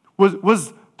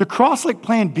 Was the cross like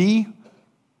plan B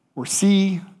or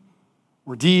C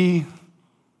or D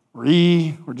or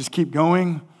E or just keep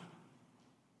going?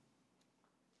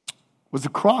 Was the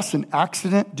cross an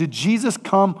accident? Did Jesus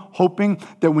come hoping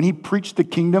that when he preached the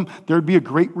kingdom, there would be a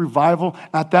great revival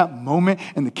at that moment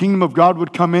and the kingdom of God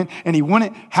would come in and he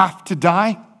wouldn't have to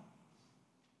die?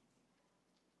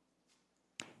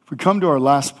 If we come to our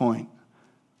last point,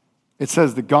 it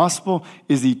says the gospel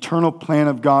is the eternal plan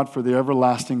of God for the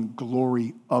everlasting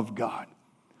glory of God.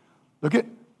 Look at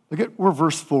where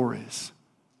verse 4 is.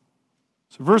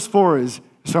 So verse 4 is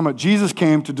talking about Jesus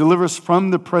came to deliver us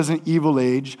from the present evil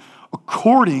age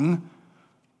according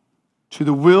to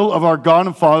the will of our God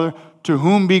and Father, to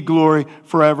whom be glory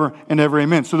forever and ever.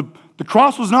 Amen. So the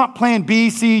cross was not plan B,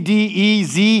 C, D, E,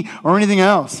 Z, or anything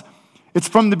else. It's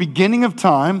from the beginning of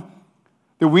time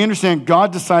that we understand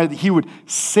God decided that he would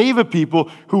save a people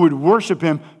who would worship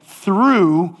him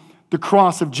through the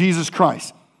cross of Jesus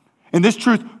Christ. And this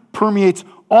truth permeates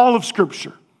all of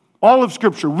Scripture. All of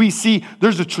Scripture, we see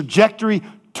there's a trajectory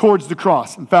towards the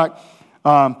cross. In fact,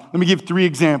 let me give 3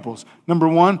 examples. Number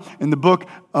 1, in the book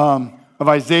of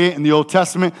Isaiah in the Old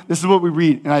Testament, this is what we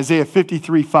read in Isaiah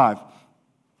 53:5.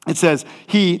 It says,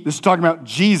 this is talking about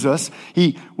Jesus,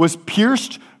 he was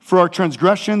pierced for our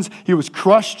transgressions, he was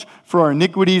crushed for our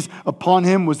iniquities. Upon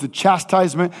him was the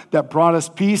chastisement that brought us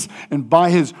peace, and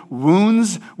by his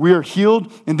wounds we are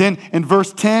healed. And then in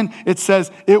verse 10, it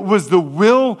says, it was the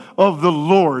will of the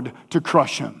Lord to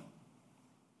crush him.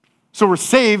 So we're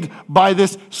saved by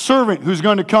this servant who's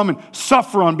going to come and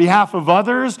suffer on behalf of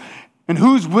others. And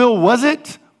whose will was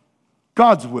it?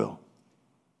 God's will.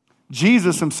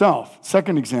 Jesus himself,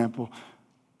 second example,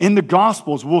 in the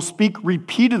Gospels will speak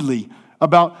repeatedly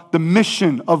about the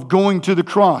mission of going to the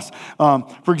cross.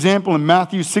 For example, in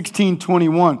Matthew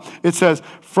 16:21, it says,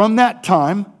 from that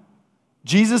time,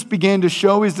 Jesus began to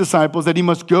show his disciples that he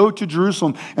must go to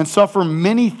Jerusalem and suffer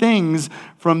many things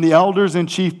from the elders and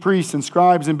chief priests and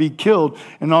scribes and be killed,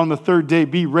 and on the 3rd day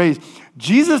be raised.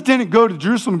 Jesus didn't go to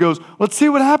Jerusalem and goes, let's see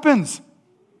what happens.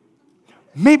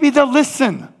 Maybe they'll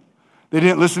listen. They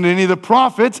didn't listen to any of the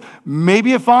prophets.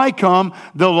 Maybe if I come,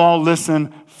 they'll all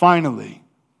listen finally.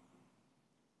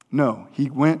 No, he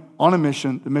went on a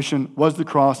mission. The mission was the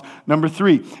cross. Number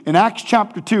 3, in Acts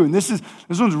chapter 2, and this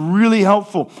one's really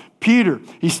helpful. Peter,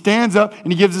 he stands up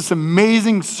and he gives this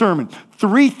amazing sermon.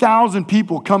 3,000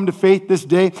 people come to faith this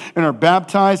day and are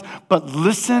baptized, but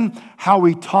listen how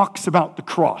he talks about the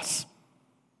cross.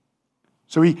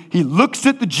 So he looks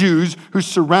at the Jews who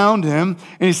surround him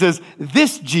and he says,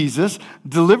 this Jesus,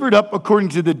 delivered up according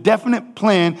to the definite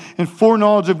plan and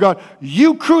foreknowledge of God,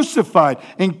 you crucified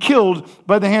and killed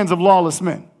by the hands of lawless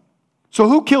men. So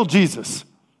who killed Jesus?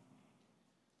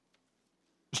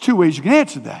 There's 2 ways you can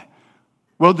answer that.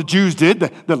 Well, the Jews did,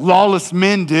 the lawless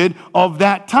men did of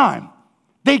that time.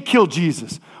 They killed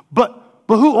Jesus. But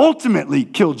who ultimately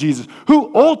killed Jesus?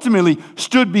 Who ultimately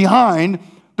stood behind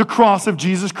the cross of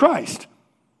Jesus Christ?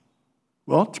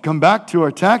 Well, to come back to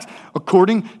our text,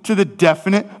 according to the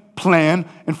definite plan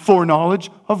and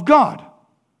foreknowledge of God.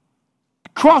 The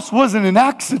cross wasn't an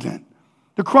accident.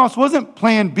 The cross wasn't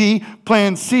plan B,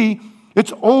 plan C.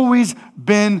 It's always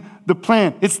been the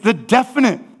plan. It's the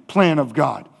definite plan of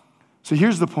God. So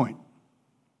here's the point.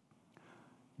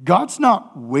 God's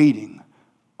not waiting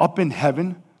up in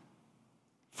heaven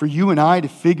for you and I to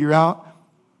figure out,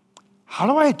 how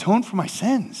do I atone for my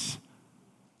sins?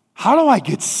 How do I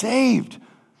get saved?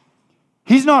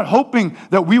 He's not hoping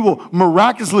that we will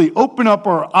miraculously open up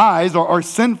our eyes, or our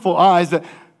sinful eyes, that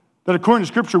according to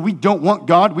Scripture, we don't want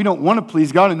God, we don't want to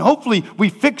please God, and hopefully we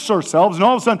fix ourselves, and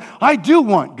all of a sudden, I do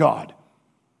want God.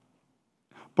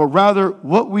 But rather,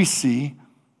 what we see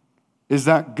is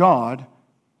that God,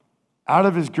 out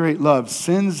of his great love,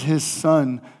 sends his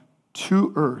Son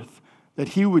to earth, that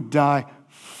he would die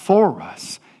for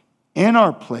us, in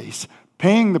our place,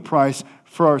 paying the price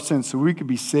for our sins so we could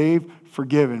be saved,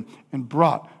 forgiven, and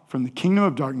brought from the kingdom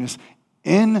of darkness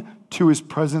into his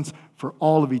presence for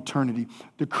all of eternity.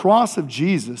 The cross of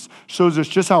Jesus shows us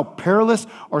just how perilous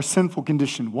our sinful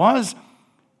condition was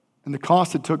and the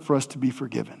cost it took for us to be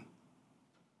forgiven.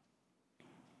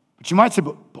 But you might say,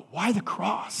 but why the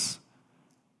cross?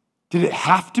 Did it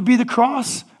have to be the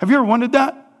cross? Have you ever wondered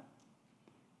that?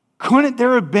 Couldn't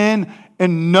there have been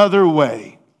another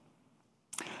way?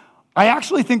 I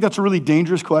actually think that's a really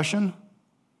dangerous question.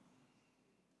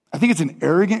 I think it's an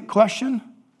arrogant question.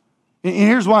 And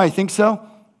here's why I think so.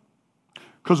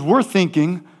 Because we're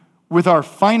thinking with our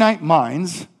finite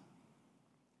minds,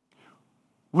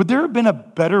 would there have been a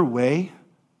better way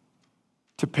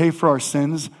to pay for our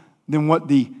sins than what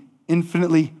the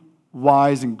infinitely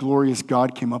wise and glorious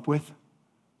God came up with?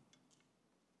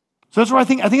 So that's why I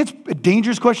think it's a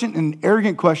dangerous question and an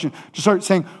arrogant question to start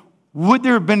saying, would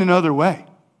there have been another way?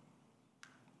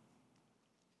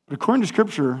 But according to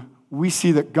Scripture, we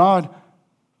see that God,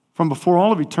 from before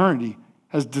all of eternity,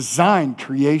 has designed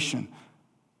creation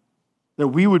that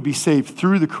we would be saved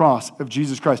through the cross of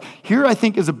Jesus Christ. Here, I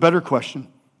think, is a better question.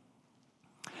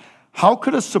 How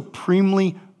could a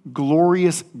supremely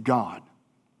glorious God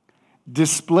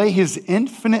display his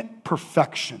infinite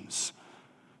perfections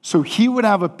so he would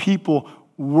have a people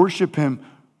worship him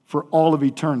for all of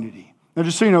eternity? Now,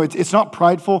 just so you know, it's not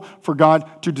prideful for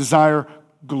God to desire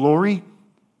glory.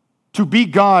 To be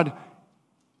God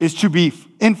is to be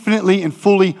infinitely and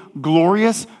fully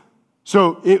glorious.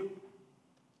 So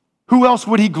who else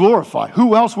would he glorify?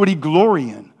 Who else would he glory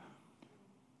in?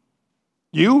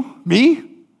 You? Me?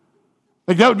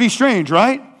 Like, that would be strange,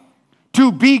 right?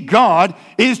 To be God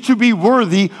is to be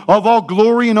worthy of all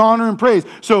glory and honor and praise.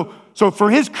 So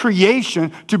for his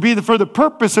creation to be for the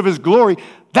purpose of his glory,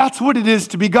 that's what it is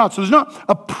to be God. So there's not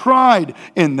a pride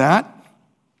in that.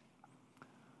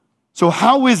 So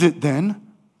how is it then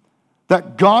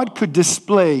that God could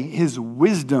display his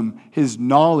wisdom, his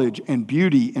knowledge and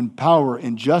beauty and power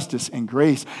and justice and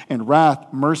grace and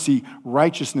wrath, mercy,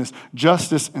 righteousness,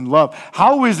 justice and love?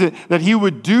 How is it that he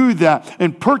would do that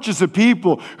and purchase a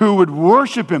people who would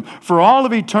worship him for all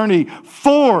of eternity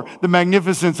for the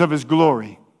magnificence of his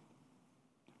glory?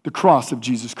 The cross of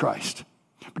Jesus Christ.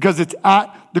 Because it's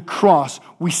at the cross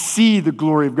we see the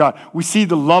glory of God. We see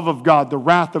the love of God, the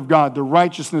wrath of God, the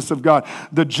righteousness of God,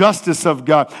 the justice of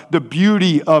God, the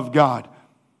beauty of God.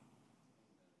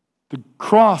 The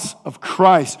cross of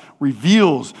Christ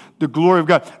reveals the glory of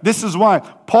God. This is why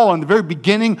Paul, in the very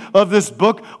beginning of this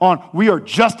book, on we are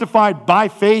justified by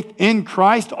faith in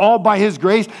Christ, all by his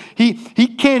grace, he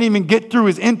can't even get through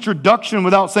his introduction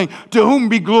without saying, to whom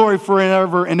be glory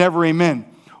forever and ever, amen.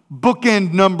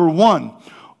 Bookend number 1.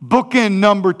 Bookend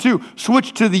number 2.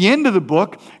 Switch to the end of the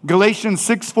book, Galatians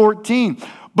 6:14.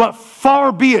 But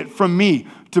far be it from me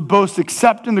to boast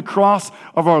except in the cross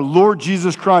of our Lord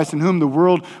Jesus Christ, in whom the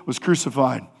world was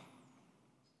crucified.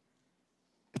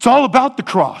 It's all about the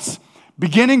cross.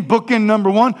 Beginning, bookend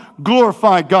number 1,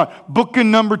 glorify God.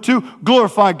 Bookend number 2,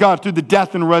 glorify God through the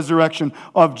death and resurrection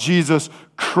of Jesus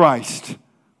Christ.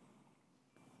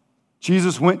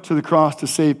 Jesus went to the cross to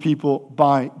save people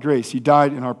by grace. He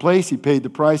died in our place. He paid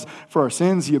the price for our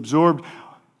sins. He absorbed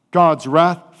God's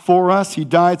wrath for us. He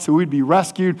died so we'd be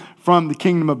rescued from the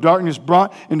kingdom of darkness,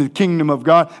 brought into the kingdom of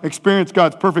God, experience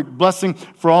God's perfect blessing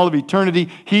for all of eternity.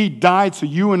 He died so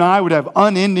you and I would have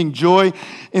unending joy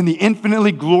in the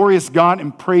infinitely glorious God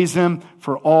and praise him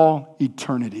for all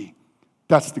eternity.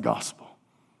 That's the gospel.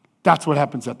 That's what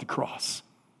happens at the cross.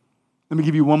 Let me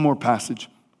give you one more passage.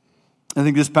 I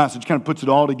think this passage kind of puts it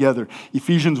all together.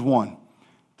 Ephesians 1,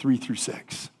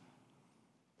 3-6.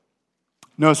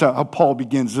 Notice how Paul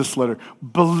begins this letter.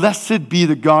 Blessed be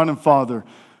the God and Father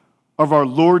of our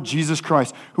Lord Jesus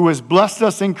Christ, who has blessed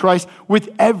us in Christ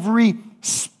with every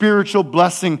spiritual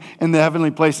blessing in the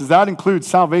heavenly places. That includes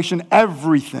salvation,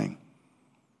 everything.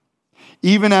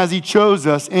 Even as he chose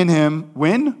us in him,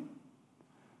 when?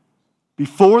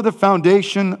 Before the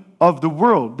foundation of the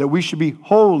world, that we should be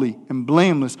holy and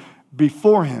blameless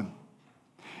before him.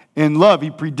 In love,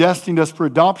 he predestined us for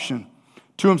adoption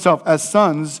to himself as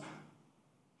sons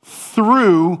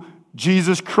through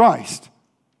Jesus Christ,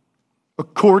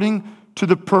 according to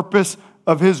the purpose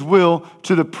of his will,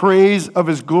 to the praise of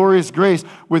his glorious grace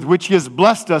with which he has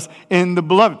blessed us in the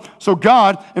beloved. So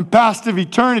God, in past of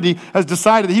eternity, has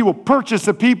decided that he will purchase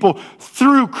a people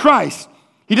through Christ.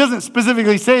 He doesn't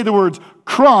specifically say the words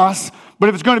cross, but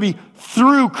if it's going to be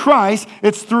through Christ,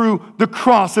 it's through the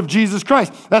cross of Jesus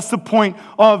Christ. That's the point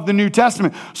of the New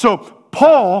Testament. So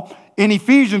Paul in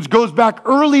Ephesians goes back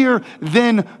earlier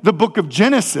than the book of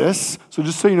Genesis. So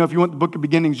just so you know, if you want the book of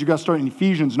beginnings, you got to start in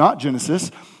Ephesians, not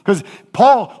Genesis. Because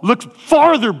Paul looks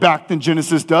farther back than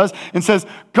Genesis does and says,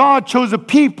 God chose a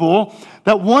people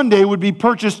that one day would be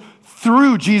purchased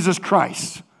through Jesus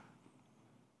Christ.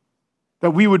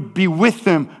 That we would be with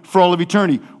them for all of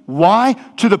eternity. Why?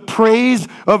 To the praise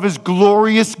of his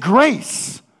glorious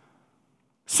grace.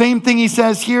 Same thing he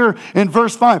says here in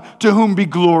verse 5. To whom be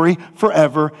glory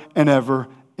forever and ever.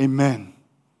 Amen.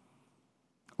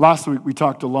 Last week we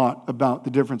talked a lot about the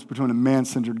difference between a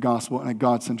man-centered gospel and a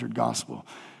God-centered gospel.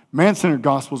 Man-centered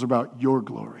gospels are about your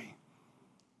glory.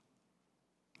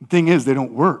 The thing is, they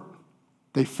don't work.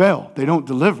 They fail. They don't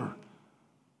deliver.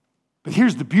 But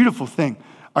here's the beautiful thing.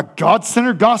 A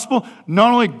God-centered gospel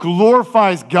not only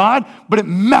glorifies God, but it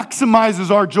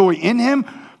maximizes our joy in him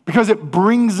because it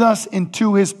brings us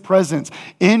into his presence.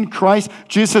 In Christ,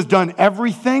 Jesus has done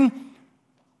everything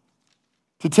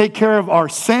to take care of our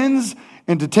sins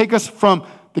and to take us from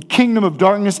the kingdom of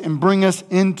darkness and bring us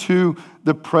into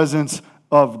the presence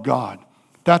of God.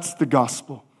 That's the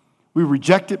gospel. We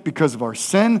reject it because of our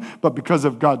sin, but because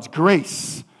of God's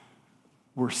grace,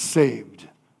 we're saved,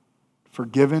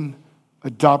 forgiven,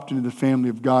 adopted into the family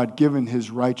of God, given his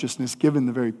righteousness, given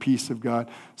the very peace of God,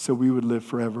 so we would live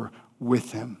forever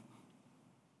with him.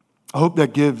 I hope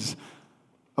that gives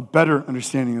a better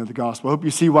understanding of the gospel. I hope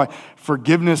you see why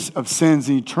forgiveness of sins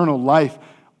and eternal life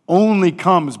only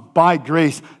comes by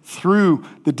grace through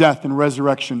the death and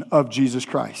resurrection of Jesus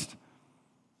Christ.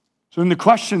 So then the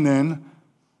question then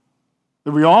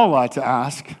that we all ought to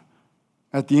ask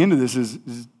at the end of this is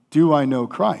do I know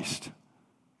Christ?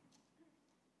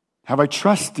 Have I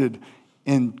trusted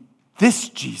in this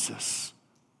Jesus?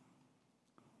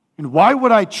 And why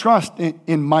would I trust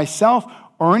in myself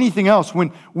or anything else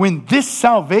when this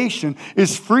salvation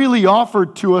is freely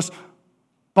offered to us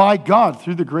by God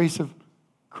through the grace of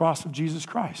cross of Jesus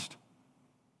Christ?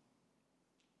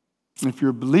 And if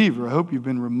you're a believer, I hope you've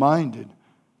been reminded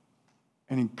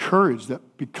and encouraged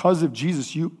that because of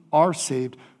Jesus, you are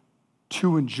saved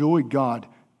to enjoy God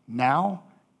now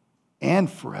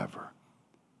and forever.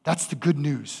 That's the good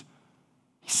news.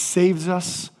 He saves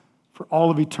us for all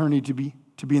of eternity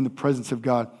to be in the presence of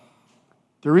God.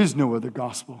 There is no other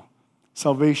gospel.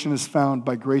 Salvation is found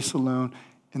by grace alone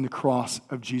in the cross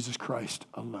of Jesus Christ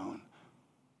alone.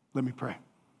 Let me pray.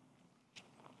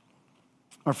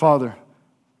 Our Father,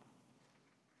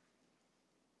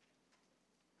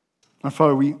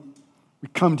 we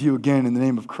come to you again in the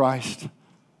name of Christ.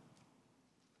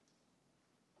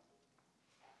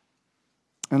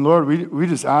 And Lord, we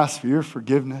just ask for your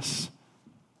forgiveness.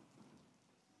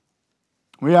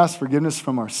 We ask forgiveness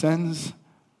from our sins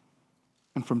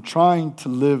and from trying to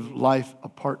live life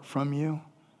apart from you.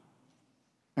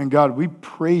 And God, we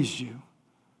praise you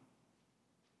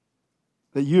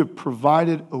that you have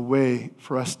provided a way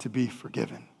for us to be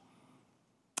forgiven.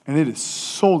 And it is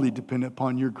solely dependent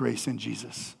upon your grace in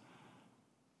Jesus.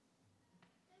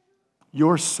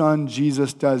 Your Son,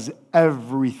 Jesus, does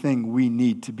everything we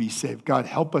need to be saved. God,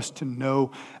 help us to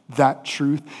know that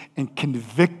truth and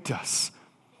convict us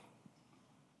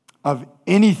of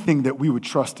anything that we would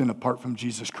trust in apart from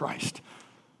Jesus Christ.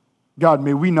 God,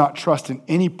 may we not trust in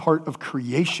any part of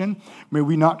creation. May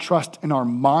we not trust in our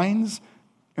minds,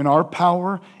 in our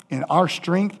power, in our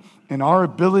strength, in our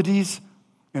abilities,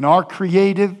 in our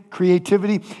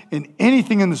creativity, in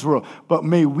anything in this world. But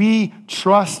may we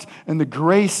trust in the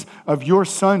grace of your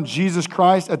Son, Jesus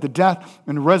Christ, at the death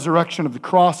and resurrection of the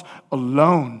cross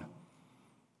alone.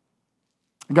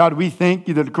 God, we thank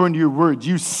you that according to your word,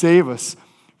 you save us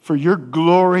for your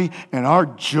glory and our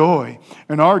joy.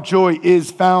 And our joy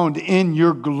is found in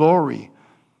your glory.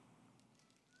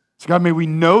 So God, may we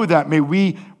know that. May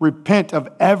we repent of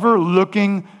ever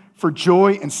looking for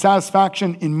joy and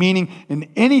satisfaction and meaning in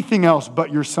anything else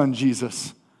but your Son,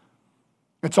 Jesus.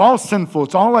 It's all sinful.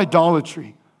 It's all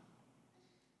idolatry.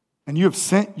 And you have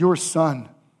sent your Son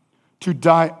to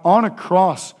die on a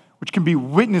cross, which can be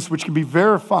witnessed, which can be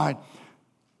verified,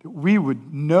 that we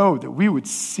would know, that we would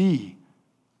see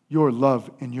your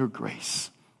love and your grace.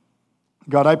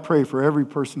 God, I pray for every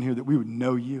person here that we would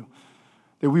know you,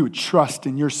 that we would trust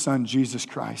in your Son, Jesus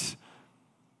Christ.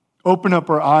 Open up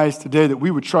our eyes today that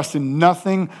we would trust in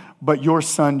nothing but your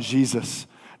Son, Jesus,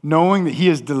 knowing that he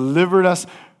has delivered us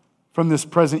from this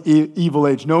present evil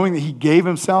age, knowing that he gave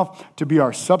himself to be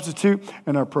our substitute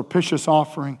and our propitious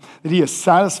offering, that he has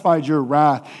satisfied your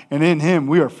wrath, and in him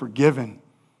we are forgiven.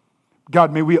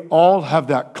 God, may we all have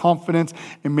that confidence,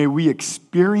 and may we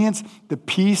experience the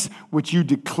peace which you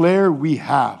declare we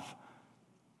have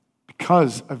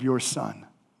because of your Son.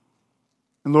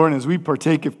 And Lord, as we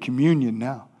partake of communion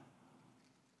now,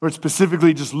 Lord,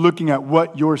 specifically just looking at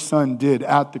what your Son did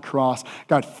at the cross,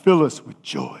 God, fill us with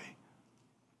joy.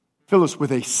 Fill us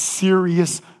with a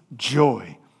serious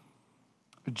joy,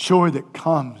 a joy that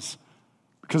comes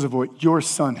because of what your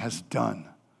Son has done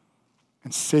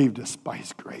and saved us by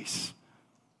his grace.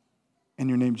 In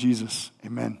your name, Jesus,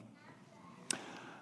 amen.